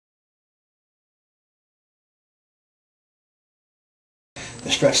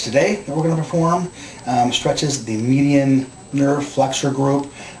The stretch today that we're going to perform stretches the median nerve flexor group.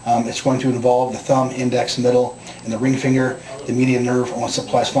 It's going to involve the thumb, index, middle, and the ring finger. The median nerve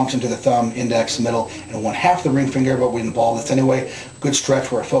supplies function to the thumb, index, middle, and one half the ring finger, but we involve this anyway. Good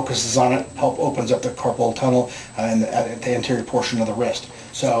stretch where it focuses on it, opens up the carpal tunnel at the anterior portion of the wrist.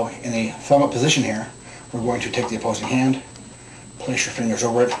 So in a thumb up position here, we're going to take the opposing hand, place your fingers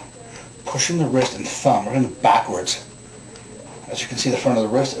over it, pushing the wrist and thumb, we're going backwards. As you can see the front of the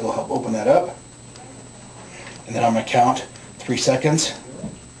wrist, it will help open that up. And then I'm going to count 3 seconds.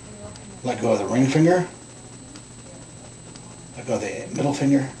 Let go of the ring finger. Let go of the middle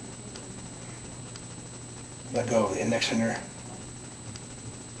finger. Let go of the index finger.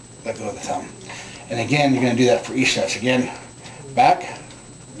 Let go of the thumb. And again, you're going to do that for each stretch. Again, back,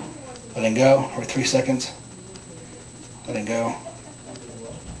 letting go for 3 seconds. Letting go.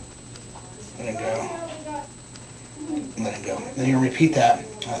 Letting go. Letting go. Then you're going to repeat that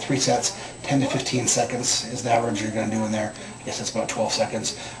 3 sets, 10 to 15 seconds is the average you're going to do in there. I guess that's about 12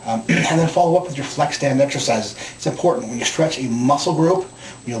 seconds. And then follow up with your flex stand exercises. It's important when you stretch a muscle group,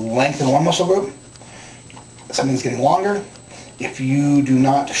 you lengthen one muscle group, something's getting longer. If you do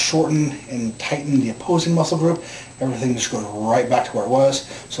not shorten and tighten the opposing muscle group, everything just goes right back to where it was.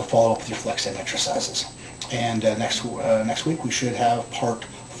 So follow up with your flex stand exercises. And next week we should have part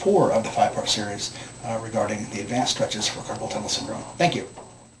 4 of the 5-part series regarding the advanced stretches for carpal tunnel syndrome. Thank you.